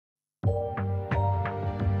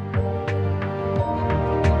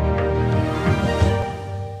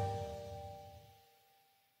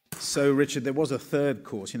So, Richard, there was a third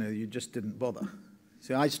course, you just didn't bother.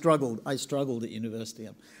 See, I struggled at university.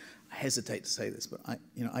 I hesitate to say this, but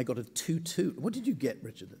I got a 2-2. What did you get,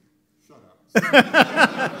 Richard? Shut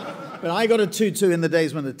up. But I got a 2-2 in the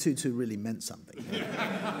days when a 2-2 really meant something.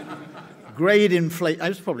 Grade inflation. I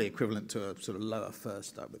was probably equivalent to a sort of lower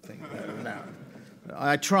first, I would think. No.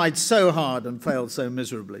 I tried so hard and failed so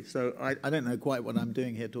miserably. So I don't know quite what I'm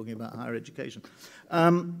doing here talking about higher education.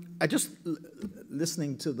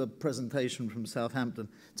 Listening to the presentation from Southampton,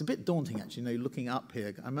 it's a bit daunting actually, looking up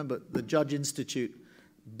here. I remember the Judge Institute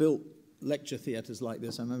built lecture theatres like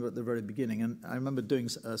this, I remember at the very beginning, and I remember doing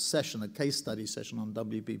a case study session on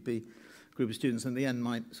WPP, group of students, and in the end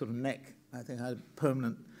my sort of neck, I think I had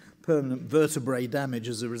permanent vertebrae damage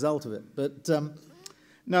as a result of it. But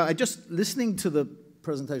no, listening to the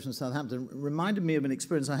presentation of Southampton reminded me of an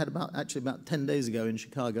experience I had about 10 days ago in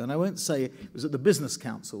Chicago, and I won't say it was at the Business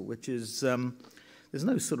Council, which is, there's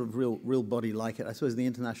no sort of real body like it. I suppose the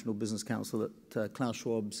International Business Council at Klaus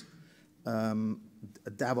Schwab's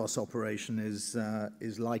Davos operation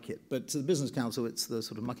is like it. But to the Business Council, it's the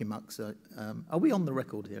sort of mucky mucks. Are we on the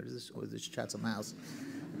record here? Or is this Chatham House?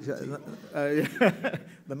 The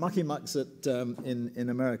mucky mucks in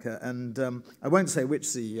America, and I won't say which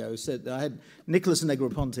CEO said. I had Nicholas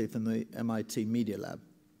Negroponte from the MIT Media Lab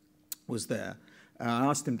was there. I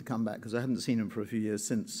asked him to come back because I hadn't seen him for a few years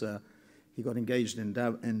since he got engaged in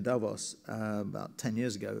Davos about 10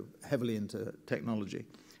 years ago, heavily into technology.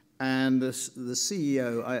 And the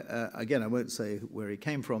CEO, again, I won't say where he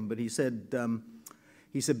came from, but he said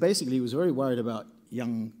basically he was very worried about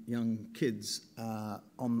young kids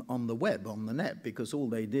on the web, on the net, because all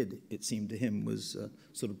they did, it seemed to him, was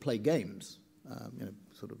sort of play games,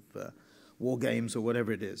 war games or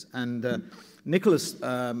whatever it is. And Nicholas,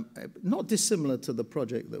 not dissimilar to the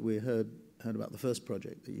project that we heard about, the first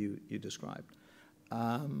project that you described.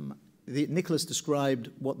 Nicholas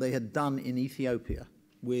described what they had done in Ethiopia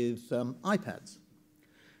with iPads.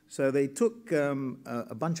 So they took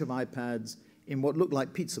a bunch of iPads in what looked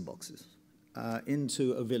like pizza boxes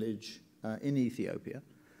into a village in Ethiopia.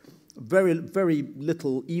 Very, very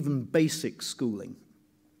little, even basic schooling.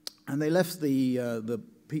 And they left the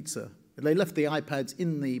iPads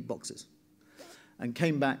in the boxes and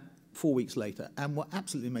came back 4 weeks later and were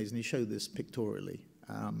absolutely amazed, and he showed this pictorially,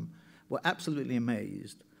 were absolutely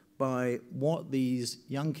amazed by what these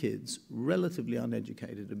young kids, relatively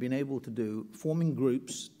uneducated, have been able to do, forming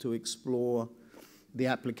groups to explore the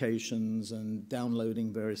applications and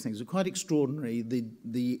downloading various things. It was quite extraordinary,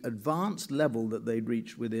 the advanced level that they'd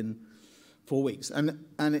reached within 4 weeks. And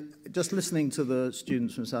just listening to the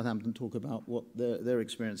students from Southampton talk about what their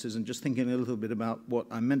experiences, and just thinking a little bit about what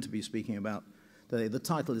I'm meant to be speaking about today, the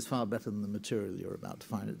title is far better than the material you're about to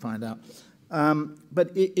find out.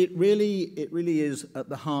 But it really is at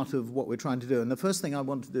the heart of what we're trying to do. And the first thing I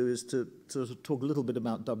want to do is to talk a little bit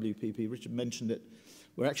about WPP. Richard mentioned it.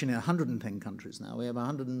 We're actually in 110 countries now. We have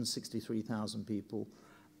 163,000 people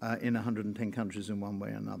in 110 countries in one way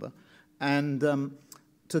or another. And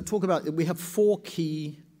to talk about it, we have 4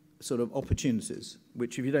 key sort of opportunities,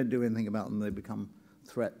 which if you don't do anything about them, they become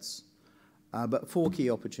threats. But 4 key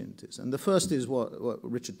opportunities. And the first is what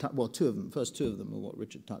Richard, two of them. First 2 of them are what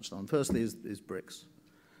Richard touched on. Firstly is BRICS.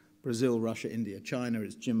 Brazil, Russia, India, China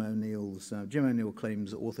is Jim O'Neill's. Jim O'Neill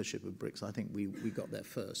claims authorship of BRICS. I think we got there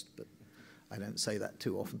first, but I don't say that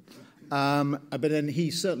too often. But then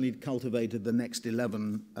he certainly cultivated the next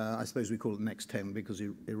 11, I suppose we call it next 10, because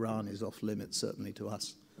Iran is off limits, certainly to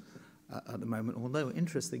us at the moment, although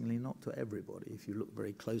interestingly not to everybody. If you look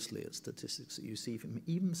very closely at statistics that you see from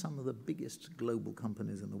even some of the biggest global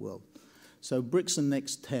companies in the world. So BRICS and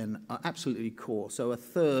next 10 are absolutely core. So a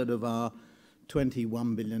third of our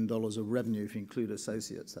 $21 billion of revenue, if you include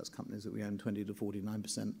associates, that's companies that we own 20 to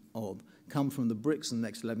 49% of, come from the BRICS and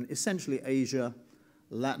next 11, essentially Asia,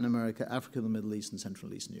 Latin America, Africa, the Middle East, and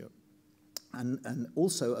Central Eastern Europe. And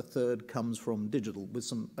also a third comes from digital, with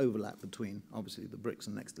some overlap between, obviously, the BRICS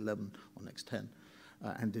and next 11 or next 10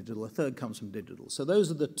 and digital. A third comes from digital. So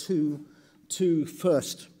those are the two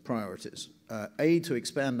first priorities. A, to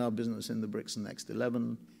expand our business in the BRICS and next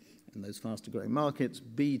 11 in those faster-growing markets.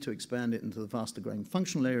 B, to expand it into the faster-growing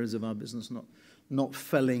functional areas of our business, not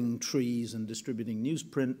felling trees and distributing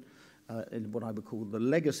newsprint, in what I would call the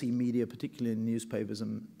legacy media, particularly in newspapers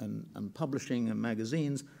and publishing and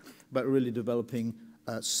magazines, but really developing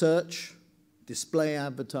search, display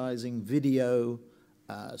advertising, video,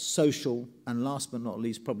 social, and last but not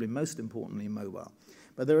least, probably most importantly, mobile.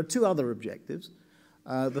 But there are 2 other objectives.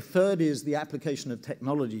 The third is the application of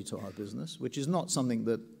technology to our business, which is not something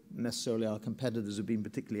that necessarily our competitors have been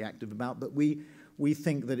particularly active about, but we We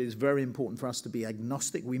think that it's very important for us to be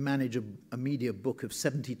agnostic. We manage a media book of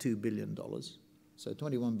 $72 billion. So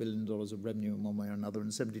 $21 billion of revenue in one way or another,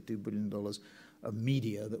 and $72 billion of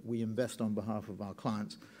media that we invest on behalf of our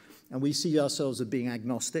clients. And we see ourselves as being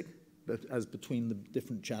agnostic, but as between the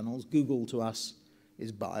different channels. Google to us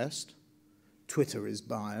is biased. Twitter is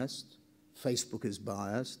biased. Facebook is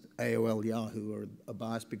biased. AOL, Yahoo are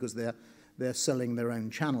biased because they're selling their own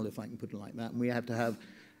channel, if I can put it like that. And we have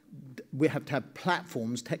to have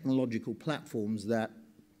platforms, technological platforms, that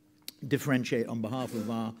differentiate on behalf of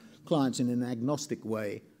our clients in an agnostic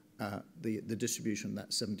way the distribution of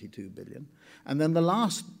that 72 billion. And then the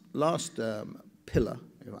last pillar,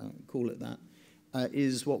 if I can call it that,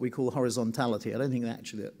 is what we call horizontality. I don't think that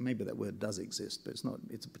actually, maybe that word does exist, but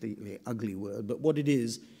it's a particularly ugly word. But what it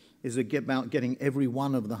is about getting every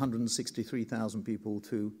one of the 163,000 people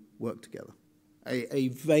to work together. A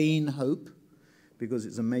vain hope, because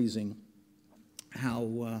it's amazing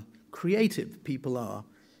how creative people are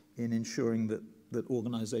in ensuring that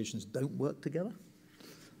organizations don't work together.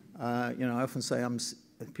 I often say,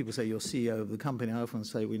 people say you're CEO of the company. I often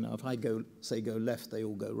say, if I go left, they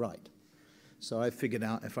all go right. So I figured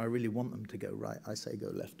out if I really want them to go right, I say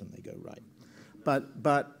go left and they go right.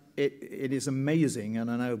 But it is amazing,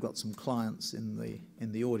 and I know I've got some clients in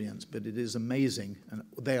the audience, but it is amazing, and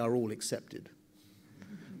they are all accepted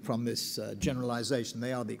from this generalization.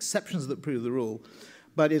 They are the exceptions that prove the rule.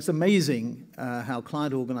 But it's amazing how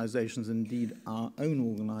client organizations, indeed our own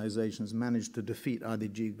organizations, manage to defeat either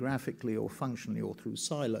geographically or functionally or through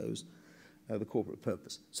silos the corporate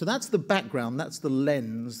purpose. So that's the background, that's the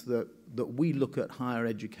lens that we look at higher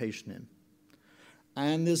education in.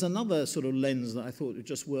 And there's another sort of lens that I thought was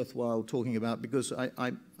just worthwhile talking about, because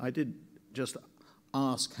I did just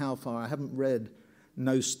ask how far. I haven't read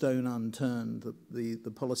No Stone Unturned,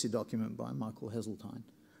 the policy document by Michael Heseltine.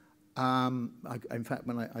 In fact,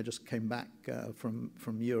 when I just came back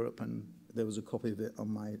from Europe, and there was a copy of it on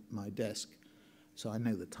my desk, so I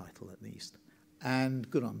know the title at least, and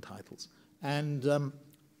good on titles. And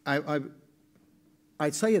I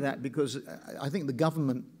say that because I think the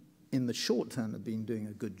government in the short term have been doing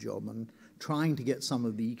a good job and trying to get some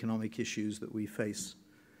of the economic issues that we face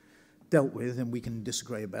dealt with, and we can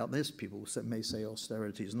disagree about this. People may say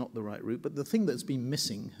austerity is not the right route, but the thing that's been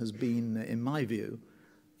missing has been, in my view,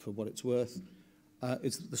 for what it's worth,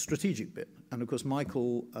 it's the strategic bit. And of course,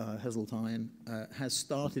 Michael Heseltine has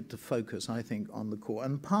started to focus, I think, on the core.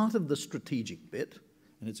 And part of the strategic bit,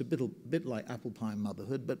 and it's a bit like apple pie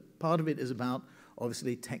motherhood, but part of it is about,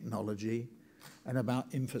 obviously, technology and about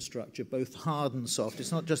infrastructure, both hard and soft.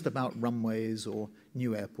 It's not just about runways or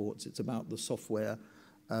new airports. It's about the software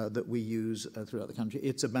that we use throughout the country.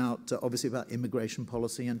 It's about, obviously, about immigration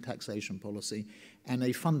policy and taxation policy and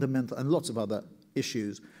a fundamental, and lots of other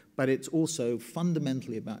issues, but it's also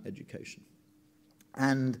fundamentally about education.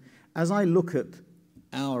 And as I look at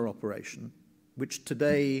our operation, which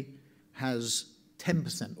today has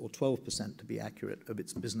 10% or 12%, to be accurate, of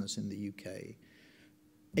its business in the UK,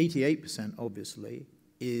 88%, obviously,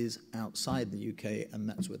 is outside the UK, and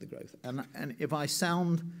that's where the growth. And if I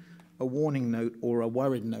sound a warning note or a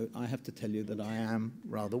worried note, I have to tell you that I am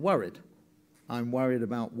rather worried. I'm worried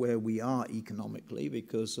about where we are economically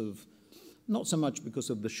because of, not so much because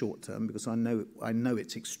of the short term, because I know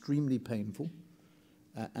it's extremely painful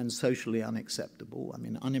and socially unacceptable. I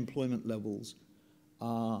mean, unemployment levels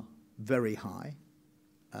are very high.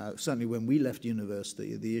 Certainly when we left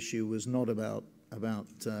university, the issue was not about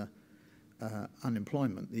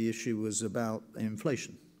unemployment. The issue was about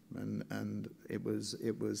inflation, and it was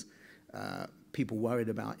people worried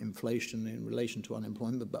about inflation in relation to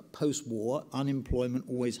unemployment. But post-war, unemployment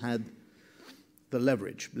always had the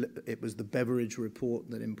leverage. It was the Beveridge report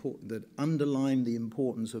that underlined the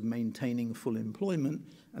importance of maintaining full employment.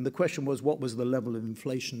 And the question was, what was the level of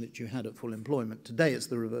inflation that you had at full employment? Today, it's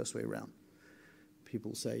the reverse way around.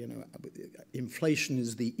 People say, inflation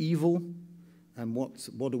is the evil, and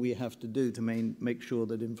what do we have to do to make sure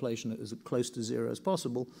that inflation is as close to zero as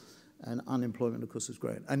possible? And unemployment, of course, is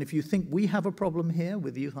great. And if you think we have a problem here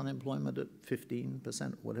with youth unemployment at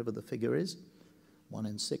 15%, whatever the figure is, 1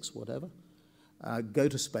 in 6, whatever, go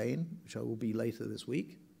to Spain, which I will be later this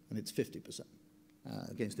week, and it's 50%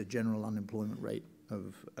 against a general unemployment rate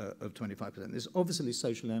of 25%. It's obviously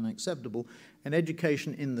socially unacceptable, and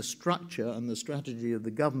education in the structure and the strategy of the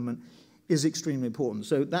government is extremely important.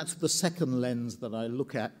 So that's the second lens that I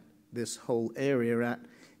look at this whole area at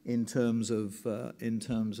in terms of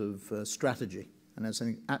strategy, and that's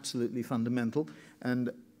something absolutely fundamental. And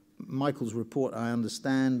Michael's report, I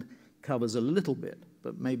understand, covers a little bit,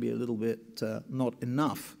 but maybe a little bit not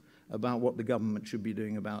enough about what the government should be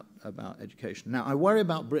doing about education. Now, I worry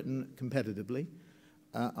about Britain competitively.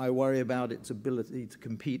 I worry about its ability to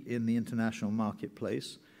compete in the international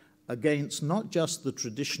marketplace against not just the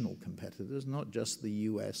traditional competitors, not just the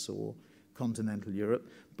US or continental Europe,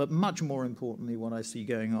 but much more importantly, what I see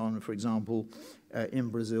going on, for example, in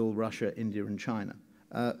Brazil, Russia, India, and China.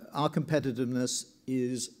 Our competitiveness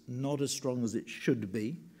is not as strong as it should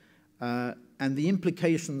be, and the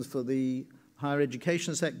implications for the higher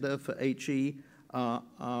education sector, for HE,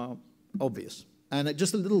 are obvious. And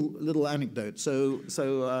just a little anecdote. So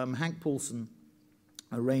Hank Paulson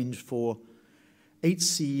arranged for 8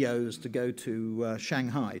 CEOs to go to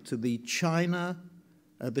Shanghai, to the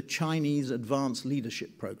Chinese Advanced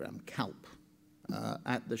Leadership Program, CALP,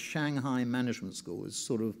 at the Shanghai Management School. It's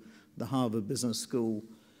sort of the Harvard Business School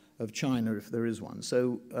of China, if there is one.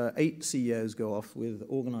 So 8 CEOs go off,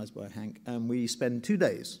 organized by Hank, and we spend 2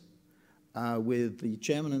 days with the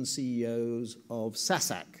chairman and CEOs of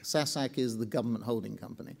SASAC. SASAC is the government holding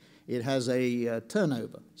company. It has a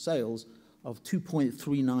turnover, sales, of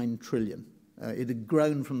 2.39 trillion. It had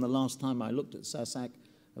grown from the last time I looked at SASAC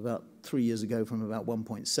about 3 years ago from about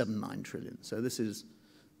 1.79 trillion. So this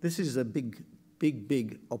is a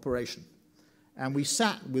big operation. And we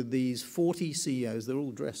sat with these 40 CEOs. They're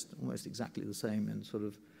all dressed almost exactly the same in sort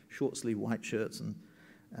of short-sleeve white shirts and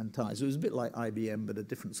ties. It was a bit like IBM, but a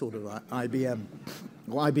different sort of IBM,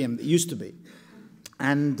 or IBM that used to be.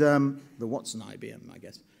 And the Watson IBM, I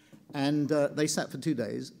guess. And they sat for 2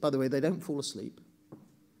 days. By the way, they don't fall asleep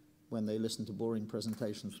when they listen to boring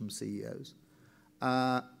presentations from CEOs.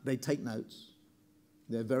 They take notes.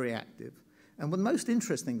 They're very active. And the most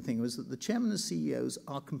interesting thing was that the chairman and CEOs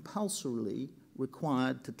are compulsorily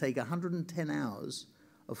required to take 110 hours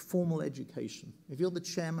of formal education. If you're the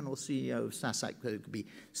chairman or CEO of SASAC, it could be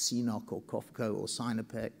CNOC or COFCO or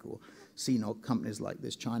Sinopec or CNOC, companies like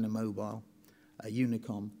this, China Mobile,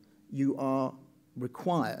 Unicom, you are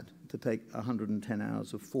required to take 110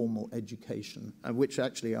 hours of formal education, which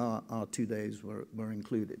actually our 2 days were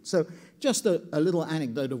included. So just a little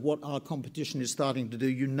anecdote of what our competition is starting to do.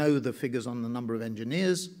 You know the figures on the number of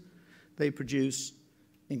engineers they produce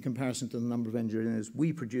in comparison to the number of engineers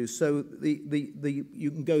we produce. So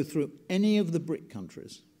you can go through any of the BRIC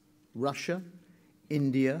countries. Russia,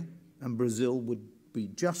 India, and Brazil would be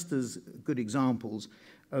just as good examples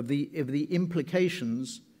of the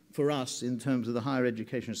implications for us in terms of the higher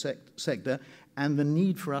education sector and the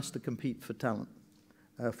need for us to compete for talent,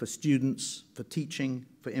 for students, for teaching,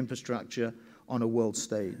 for infrastructure on a world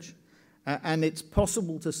stage. And it's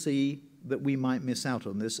possible to see that we might miss out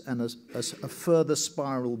on this, and a further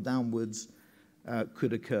spiral downwards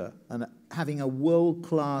could occur. And having a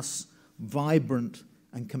world-class, vibrant,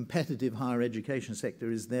 and competitive higher education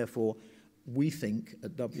sector is therefore, we think,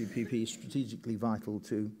 at WPP, strategically vital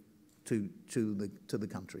to the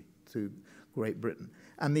country, to Great Britain.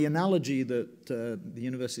 And the analogy that the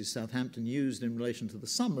University of Southampton used in relation to the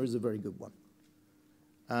summer is a very good one.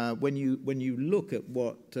 When you look at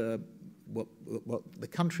what the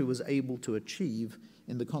country was able to achieve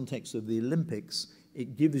in the context of the Olympics,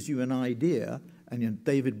 it gives you an idea. And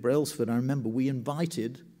David Brailsford, I remember we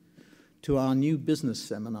invited to our new business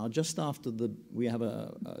seminar just after we have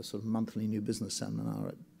a sort of monthly new business seminar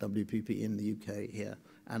at WPP in the UK here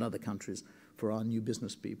and other countries for our new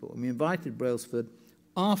business people. And we invited Brailsford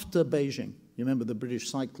after Beijing. You remember the British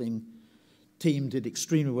cycling team did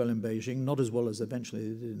extremely well in Beijing, not as well as eventually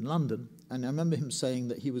they did in London. And I remember him saying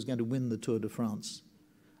that he was going to win the Tour de France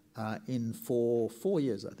in 4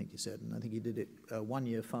 years, I think he said. And I think he did it 1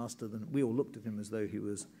 year faster than, we all looked at him as though he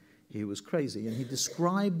was crazy. And he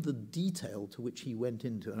described the detail to which he went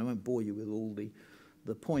into, and I won't bore you with all the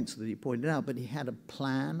points that he pointed out, but he had a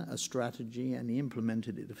plan, a strategy, and he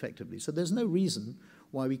implemented it effectively. So there's no reason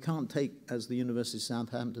why we can't take, as the University of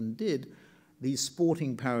Southampton did, these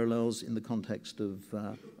sporting parallels in the context of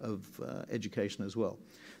education as well.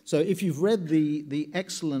 So if you've read the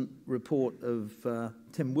excellent report of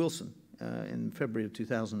Tim Wilson in February of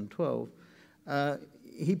 2012,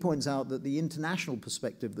 he points out that the international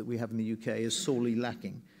perspective that we have in the UK is sorely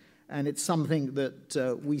lacking. And it's something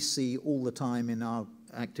that we see all the time in our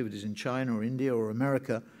activities in China or India or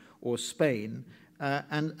America or Spain,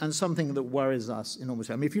 and something that worries us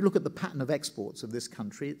enormously. I mean, if you look at the pattern of exports of this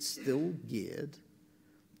country, it's still geared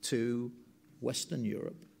to Western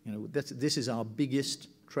Europe. You know, this is our biggest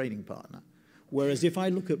trading partner. Whereas if I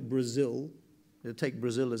look at Brazil, take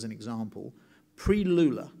Brazil as an example,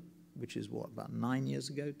 pre-Lula, which is what, about 9 years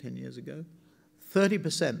ago, 10 years ago,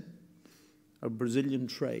 30% of Brazilian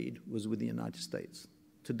trade was with the United States.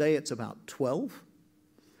 Today it's about 12,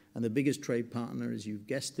 and the biggest trade partner is, you've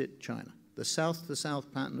guessed it, China. The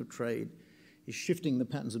south-to-south pattern of trade is shifting the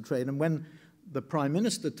patterns of trade. And when the Prime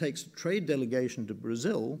Minister takes a trade delegation to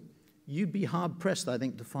Brazil, you'd be hard-pressed, I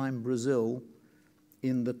think, to find Brazil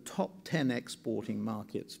in the top 10 exporting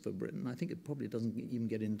markets for Britain. I think it probably doesn't even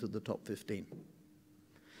get into the top 15.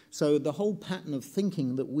 So the whole pattern of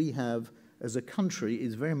thinking that we have as a country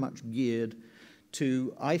is very much geared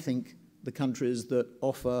to, I think, the countries that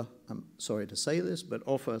offer, I'm sorry to say this, but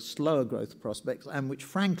offer slower growth prospects and which,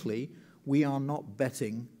 frankly, we are not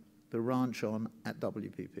betting the ranch on at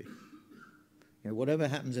WPP. You know, whatever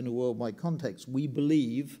happens in a worldwide context, we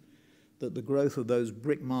believe that the growth of those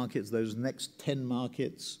BRIC markets, those next 10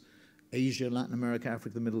 markets, Asia, Latin America,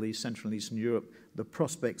 Africa, the Middle East, Central and Eastern Europe, the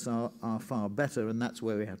prospects are far better, and that's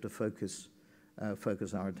where we have to focus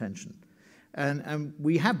our attention. And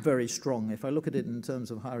we have very strong, if I look at it in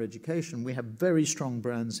terms of higher education, we have very strong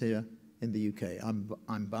brands here in the UK.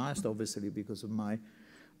 I'm biased, obviously, because of my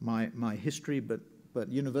history, but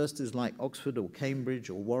universities like Oxford or Cambridge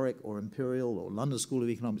or Warwick or Imperial or London School of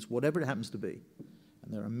Economics, whatever it happens to be,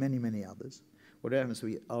 and there are many, many others, whatever it happens to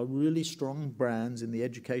be, are really strong brands in the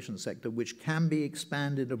education sector which can be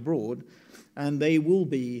expanded abroad, and they will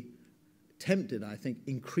be tempted, I think,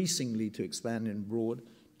 increasingly to expand abroad,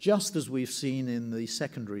 just as we've seen in the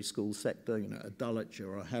secondary school sector, you know, a Dulwich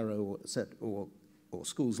or a Harrow or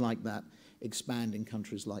schools like that expand in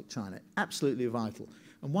countries like China. Absolutely vital.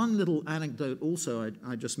 And one little anecdote also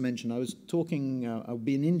I just mentioned, I was talking, I'll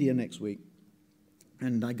be in India next week,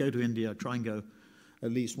 and I go to India, try and go at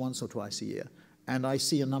least once or twice a year, and I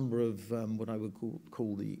see a number of what I would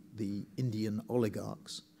call the Indian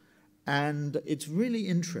oligarchs. And it's really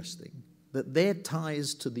interesting that their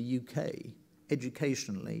ties to the UK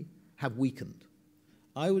educationally have weakened.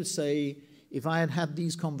 I would say if I had had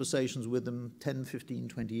these conversations with them 10, 15,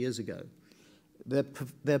 20 years ago, their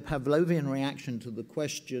Pavlovian reaction to the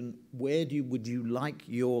question, where would you like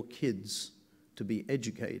your kids to be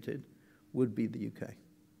educated, would be the UK.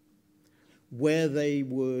 Where they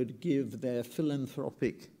would give their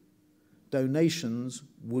philanthropic donations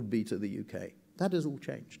would be to the UK. That has all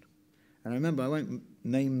changed. And I remember, I won't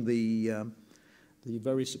name the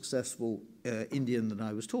very successful Indian that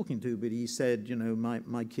I was talking to, but he said, you know,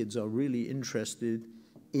 my kids are really interested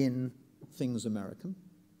in things American.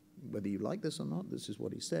 Whether you like this or not, this is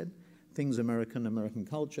what he said. Things American, American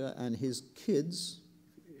culture, and his kids,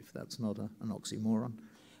 if that's not an oxymoron,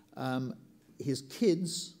 his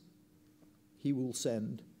kids he will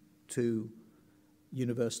send to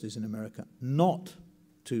universities in America, not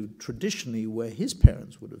to traditionally where his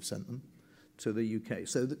parents would have sent them, to the UK.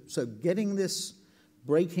 So getting this,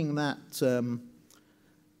 breaking that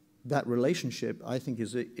that relationship, I think,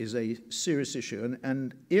 is a serious issue.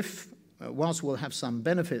 And if, whilst we'll have some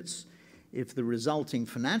benefits, if the resulting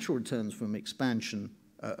financial returns from expansion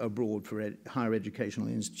abroad for higher educational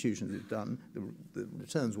institutions is done, the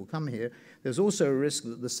returns will come here. There's also a risk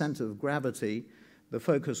that the center of gravity, the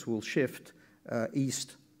focus will shift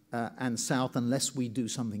east and south unless we do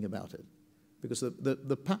something about it. Because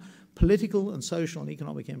the political and social and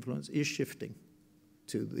economic influence is shifting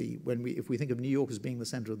to if we think of New York as being the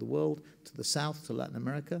center of the world, to the south, to Latin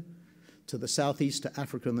America, to the southeast, to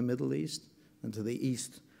Africa and the Middle East, and to the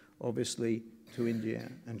east, obviously, to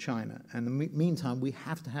India and China. And in the meantime, we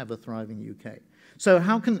have to have a thriving UK. So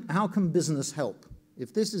how can business help?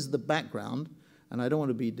 If this is the background, and I don't want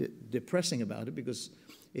to be depressing about it because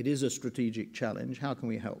it is a strategic challenge, how can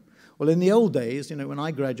we help? Well, in the old days, you know, when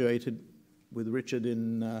I graduated with Richard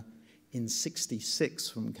in '66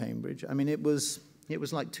 from Cambridge, I mean, it was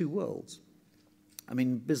like two worlds. I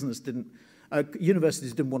mean,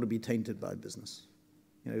 universities didn't want to be tainted by business.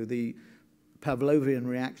 You know, the Pavlovian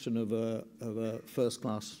reaction of a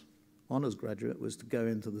first-class honours graduate was to go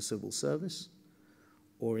into the civil service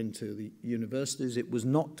or into the universities. It was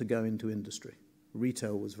not to go into industry.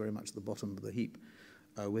 Retail was very much the bottom of the heap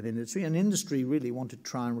within industry, and industry really wanted to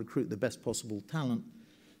try and recruit the best possible talent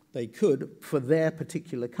they could for their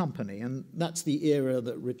particular company, and that's the era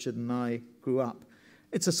that Richard and I grew up.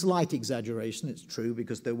 It's a slight exaggeration, it's true,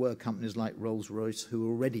 because there were companies like Rolls-Royce who were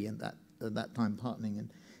already at that time partnering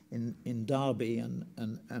in Derby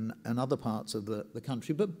and other parts of the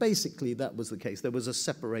country, but basically that was the case. There was a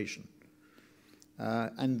separation.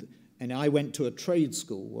 And I went to a trade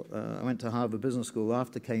school. I went to Harvard Business School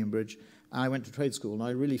after Cambridge. I went to trade school, and I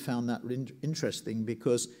really found that interesting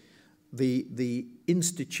because the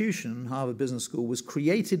institution, Harvard Business School, was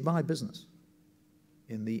created by business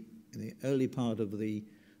in the early part of the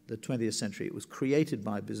 20th century. It was created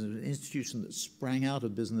by business, an institution that sprang out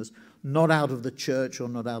of business, not out of the church or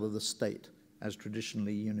not out of the state, as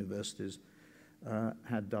traditionally universities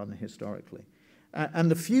had done historically.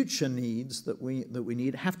 And the future needs that we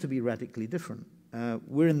need have to be radically different.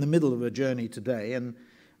 We're in the middle of a journey today, and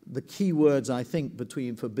the key words, I think,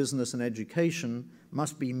 for business and education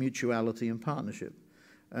must be mutuality and partnership.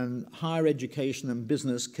 And higher education and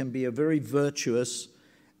business can be a very virtuous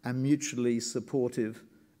and mutually supportive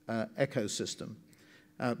ecosystem.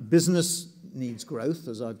 Business needs growth,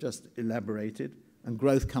 as I've just elaborated, and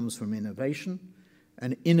growth comes from innovation.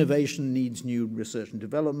 And innovation needs new research and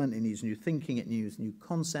development, it needs new thinking, it needs new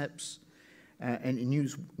concepts, and it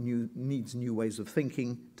needs new ways of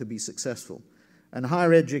thinking to be successful. And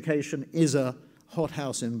higher education is a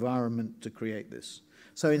hothouse environment to create this.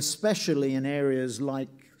 So especially in areas like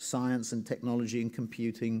science and technology and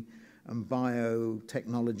computing and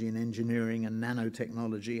biotechnology and engineering and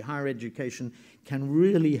nanotechnology, higher education can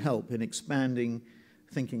really help in expanding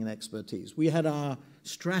thinking and expertise. We had our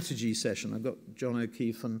strategy session. I've got John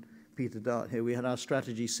O'Keefe and Peter Dart here. We had our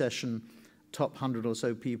strategy session, top 100 or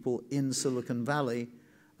so people in Silicon Valley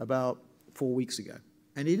about 4 weeks ago.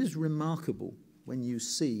 And it is remarkable when you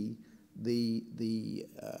see the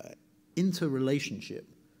interrelationship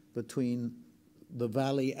between the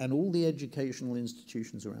Valley and all the educational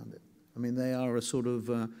institutions around it. I mean, they are a sort of,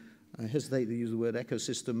 I hesitate to use the word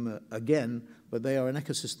ecosystem again, but they are an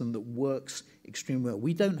ecosystem that works extremely well.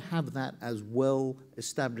 We don't have that as well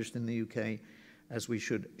established in the UK as we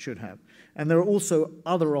should have. And there are also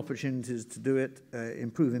other opportunities to do it,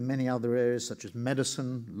 improve in many other areas such as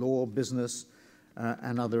medicine, law, business,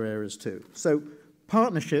 and other areas too. So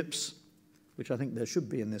partnerships, which I think there should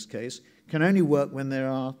be in this case, can only work when there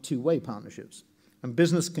are two-way partnerships. And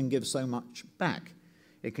business can give so much back.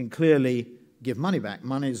 It can clearly give money back.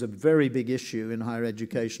 Money is a very big issue in higher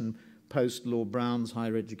education post Lord Brown's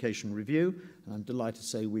Higher Education Review. And I'm delighted to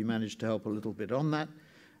say we managed to help a little bit on that.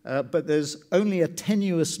 But there's only a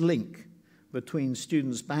tenuous link between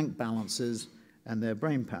students' bank balances and their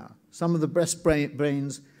brain power. Some of the best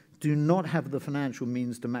brains do not have the financial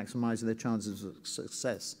means to maximize their chances of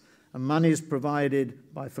success. And money is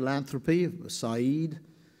provided by philanthropy, Said,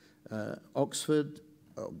 Oxford,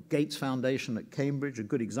 Gates Foundation at Cambridge are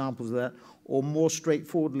good examples of that, or more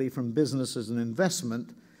straightforwardly from business as an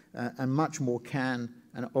investment, and much more can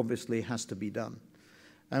and obviously has to be done.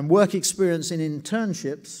 And work experience in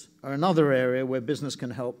internships are another area where business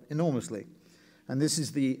can help enormously. And this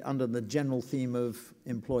is under the general theme of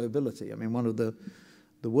employability. I mean, one of the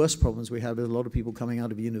worst problems we have is a lot of people coming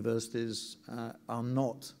out of universities are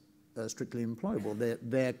not strictly employable.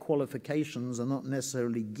 Their qualifications are not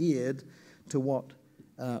necessarily geared to what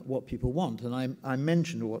people want. And I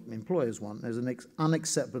mentioned what employers want. There's an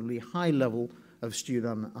unacceptably high level of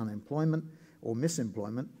student unemployment or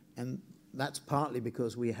misemployment, and that's partly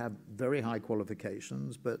because we have very high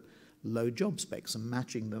qualifications but low job specs, and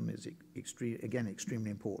matching them is extremely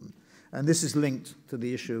important. And this is linked to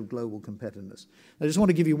the issue of global competitiveness. I just want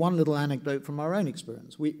to give you one little anecdote from our own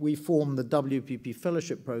experience. We formed the WPP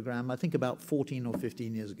Fellowship Program, I think about 14 or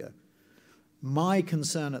 15 years ago. My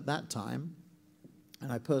concern at that time,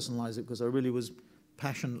 and I personalize it because I really was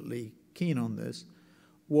passionately keen on this,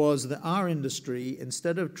 was that our industry,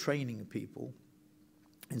 instead of training people,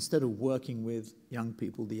 instead of working with young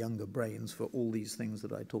people, the younger brains, for all these things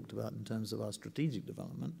that I talked about in terms of our strategic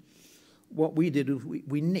development, what we did is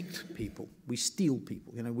we nicked people, we steal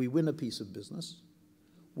people. You know, we win a piece of business,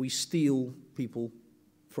 we steal people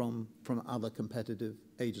from other competitive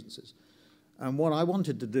agencies. And what I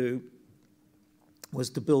wanted to do was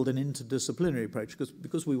to build an interdisciplinary approach,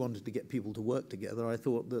 because we wanted to get people to work together. I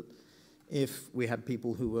thought that if we had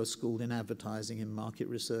people who were schooled in advertising, in market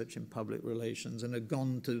research, in public relations, and had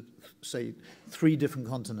gone to, say, 3 different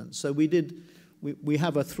continents. So we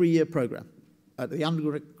have a 3-year program at the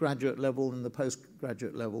undergraduate level and the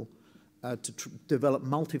postgraduate level to develop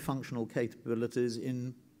multifunctional capabilities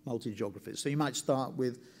in multi-geographies. So you might start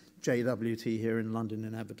with JWT here in London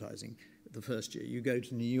in advertising the first year. You go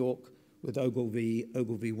to New York with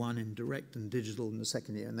Ogilvy 1 in direct and digital in the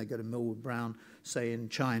second year, and they go to Millward Brown, say in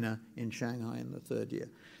China, in Shanghai in the third year.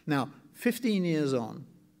 Now, 15 years on,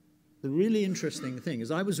 the really interesting thing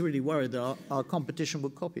is I was really worried that our competition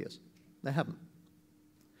would copy us. They haven't.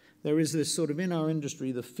 There is this sort of, in our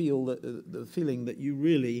industry, the feeling that you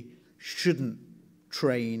really shouldn't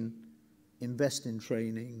train, invest in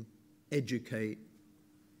training, educate,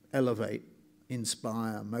 elevate,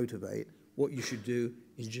 inspire, motivate. What you should do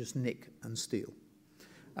is just nick and steal.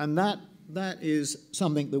 And that is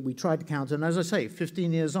something that we tried to counter. And as I say,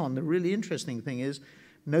 15 years on, the really interesting thing is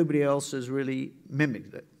nobody else has really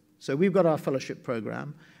mimicked it. So we've got our fellowship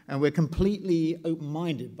program, and we're completely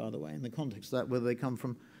open-minded, by the way, in the context of that, whether they come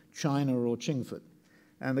from China or Chingford.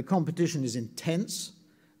 And the competition is intense,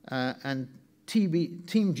 and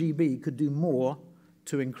Team GB could do more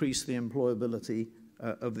to increase the employability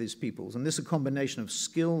of these peoples. And this is a combination of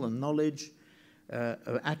skill and knowledge,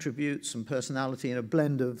 of attributes and personality, and a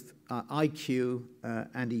blend of IQ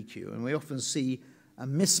and EQ. And we often see a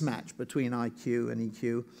mismatch between IQ and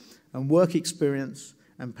EQ, and work experience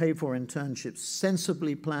and paid-for internships,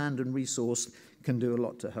 sensibly planned and resourced, can do a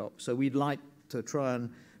lot to help. So we'd like to try and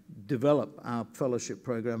develop our fellowship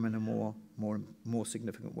program in a more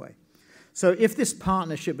significant way. So if this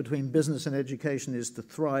partnership between business and education is to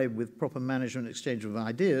thrive with proper management and exchange of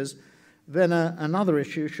ideas, then another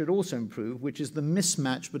issue should also improve, which is the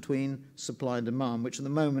mismatch between supply and demand, which at the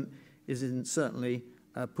moment is certainly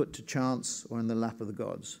put to chance or in the lap of the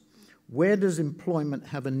gods. Where does employment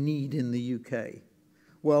have a need in the UK?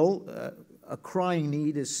 Well, a crying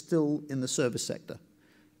need is still in the service sector.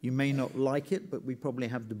 You may not like it, but we probably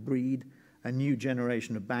have to breed a new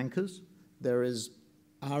generation of bankers. There is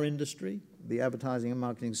our industry, the advertising and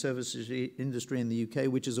marketing services industry in the UK,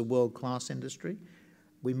 which is a world-class industry.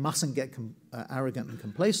 We mustn't get arrogant and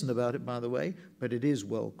complacent about it, by the way, but it is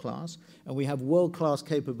world-class. And we have world-class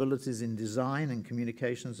capabilities in design and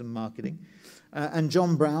communications and marketing. And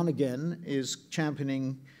John Brown, again, is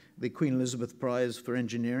championing the Queen Elizabeth Prize for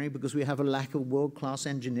Engineering because we have a lack of world-class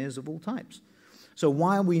engineers of all types. So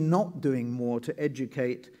why are we not doing more to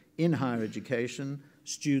educate in higher education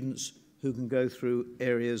students who can go through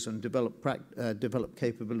areas and develop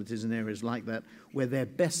capabilities in areas like that where their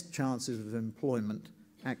best chances of employment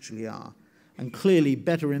actually are? And clearly,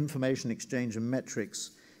 better information exchange and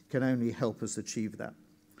metrics can only help us achieve that.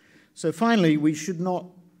 So finally, we should not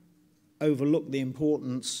overlook the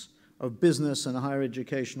importance of business and higher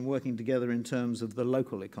education working together in terms of the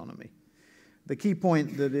local economy. The key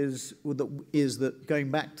point is that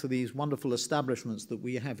going back to these wonderful establishments that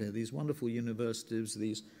we have here, these wonderful universities,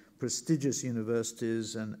 these prestigious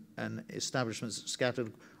universities and establishments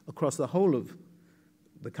scattered across the whole of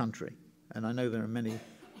the country, and I know there are many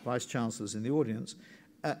vice-chancellors in the audience,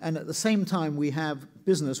 and at the same time we have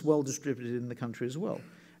business well distributed in the country as well.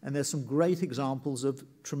 And there's some great examples of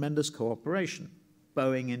tremendous cooperation.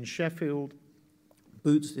 Boeing in Sheffield,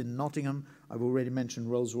 Boots in Nottingham, I've already mentioned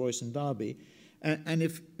Rolls-Royce in Derby, and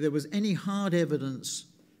if there was any hard evidence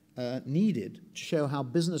needed to show how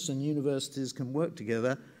business and universities can work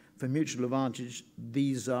together for mutual advantage,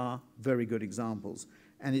 these are very good examples.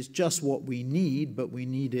 And it's just what we need, but we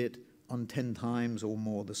need it on 10 times or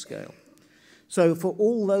more the scale. So for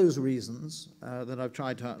all those reasons that I've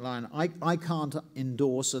tried to outline, I can't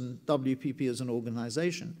endorse, and WPP as an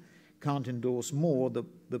organization can't endorse more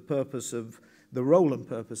the purpose of, the role and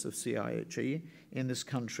purpose of CIHE in this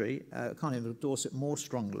country, can't endorse it more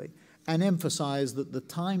strongly, and emphasize that the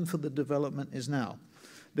time for the development is now.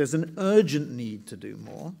 There's an urgent need to do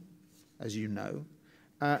more, as you know,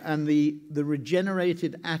 and the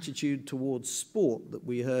regenerated attitude towards sport that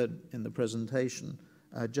we heard in the presentation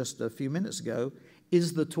just a few minutes ago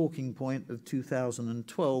is the talking point of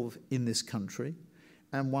 2012 in this country,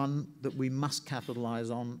 and one that we must capitalize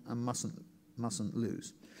on and mustn't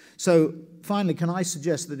lose. So finally, can I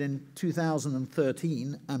suggest that in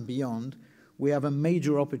 2013 and beyond, we have a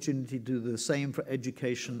major opportunity to do the same for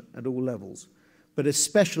education at all levels, but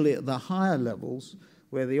especially at the higher levels,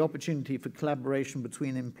 where the opportunity for collaboration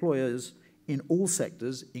between employers in all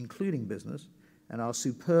sectors, including business, and our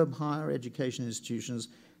superb higher education institutions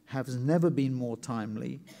has never been more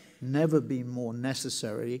timely, never been more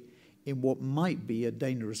necessary in what might be a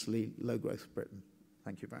dangerously low-growth Britain.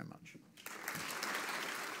 Thank you very much.